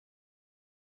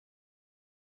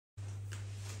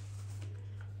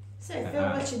So Phil,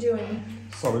 what you doing?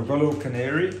 So we've got a little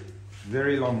canary,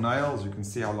 very long nails. You can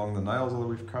see how long the nails are that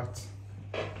we've cut.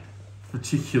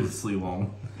 Ridiculously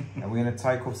long. And we're going to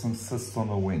take off some cysts on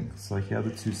the wing. So here are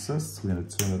the two cysts. We're going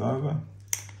to turn it over.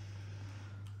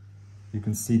 You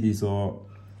can see these are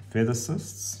feather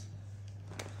cysts.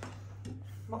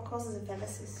 What causes a feather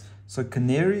cyst? So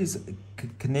canaries,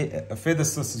 a feather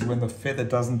cyst is when the feather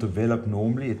doesn't develop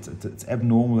normally. It's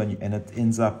abnormal and it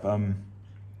ends up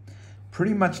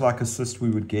pretty much like a cyst we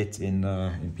would get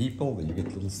in people. That you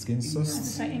get little skin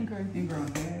cysts. So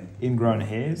ingrown hair. Ingrown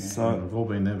hairs. Yeah, So we've all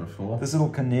been there before. this little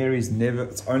canary's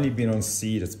it's only been on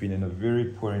seed. It's been in a very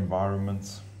poor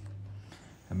environment.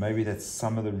 And maybe that's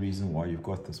some of the reason why you've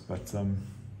got this. But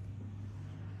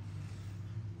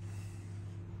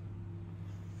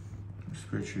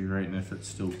Respiratory rate and effort's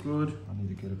still good. I need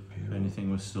to get a pair. If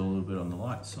anything, we're still a little bit on the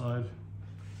light side.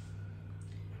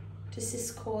 Does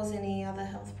this cause any other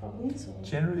health problems? Or?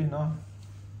 Generally, no.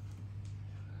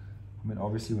 I mean,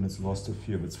 obviously, when it's lost a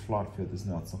few of its flight feathers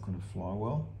now, it's not going to fly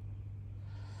well.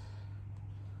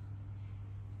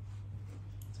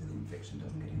 So the infection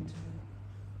doesn't get into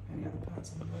any other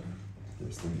parts of the body.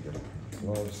 Yes, then you get a pair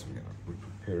of gloves. We're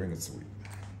preparing it so we.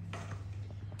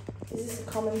 Is this a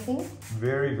common thing?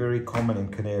 Very, very common in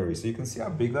canaries. So you can see how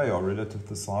big they are relative to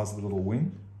the size of the little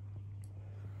wing.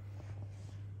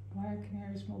 Why are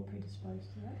canaries more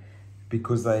predisposed to that?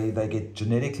 Because they get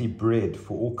genetically bred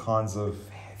for all kinds of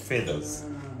feathers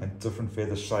and different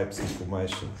feather shapes and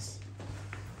formations.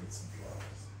 Get some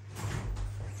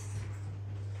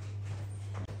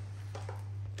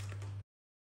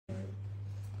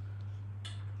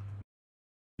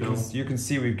gloves. You can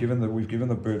see we've given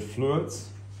the bird fluids.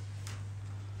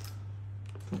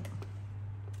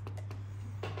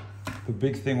 The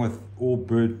big thing with all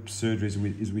bird surgeries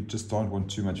is we just don't want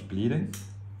too much bleeding.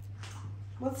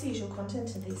 What's the usual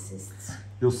content of these cysts?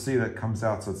 You'll see that comes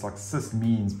out. So it's like cyst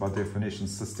means by definition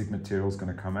cystic material is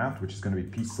going to come out, which is going to be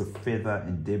pieces of feather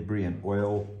and debris and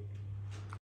oil.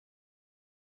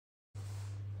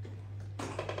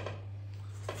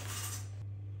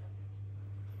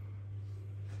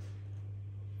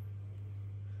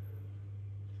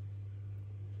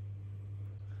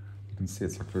 You can see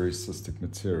it's like very cystic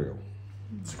material.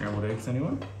 Scrambled eggs,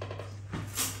 anyone?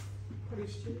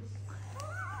 Cottage cheese.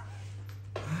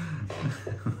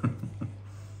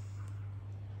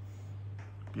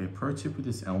 Yeah, pro tip with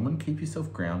this almond, keep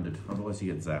yourself grounded, otherwise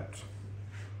you get zapped.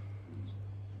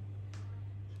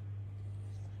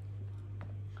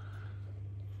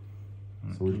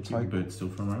 So Can we you keep the take bird still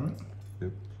for a moment?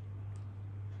 Yep.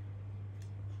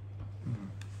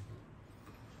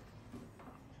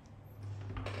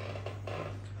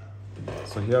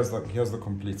 So here's the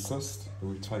complete cyst that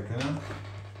we've taken out.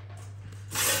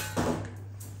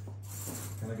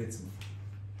 Can I get some?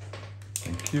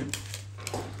 Thank you.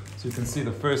 So you can see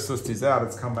the first cyst is out.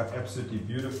 It's come back absolutely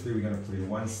beautifully. We're going to put in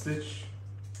one stitch.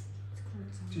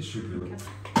 Just should be a little.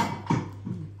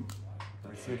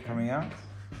 That's it coming out.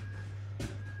 This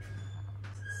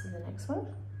is the next one.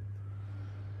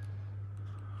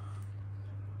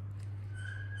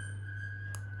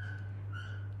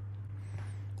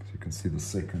 So you can see the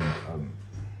second.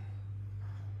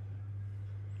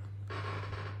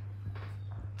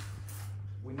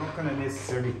 We're not going to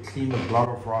necessarily clean the blood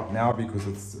off right now because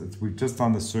we've just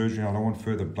done the surgery. I don't want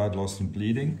further blood loss and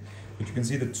bleeding. But you can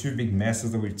see the two big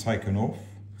masses that we've taken off.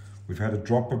 We've had a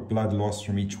drop of blood loss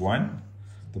from each one.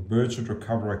 The bird should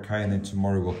recover okay, and then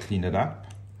tomorrow we'll clean it up.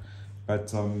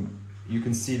 But you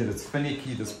can see that it's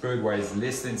finicky. This bird weighs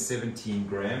less than 17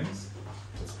 grams.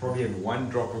 It's probably had one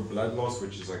drop of blood loss,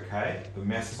 which is okay. The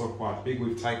masses are quite big.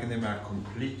 We've taken them out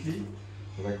completely.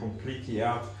 So they're completely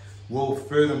out. Will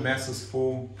further masses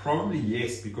form? Probably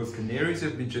yes, because canaries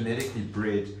have been genetically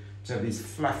bred to have these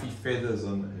fluffy feathers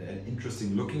and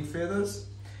interesting looking feathers.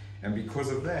 And because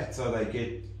of that, so they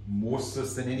get more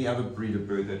cysts than any other breed of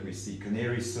bird that we see.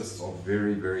 Canary cysts are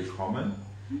very, very common.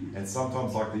 And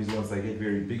sometimes, like these ones, they get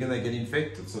very big and they get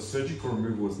infected. So surgical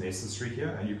removal is necessary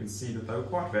here, and you can see that they were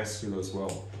quite vascular as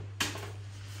well.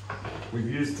 We've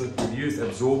used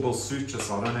absorbable sutures,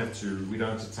 so we don't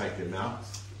have to take them out.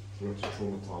 We have to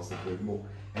traumatize the bird more.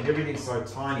 And everything's so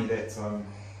tiny that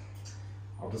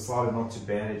I've decided not to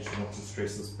bandage, not to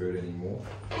stress this bird anymore.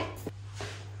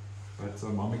 But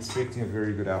I'm expecting a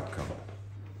very good outcome.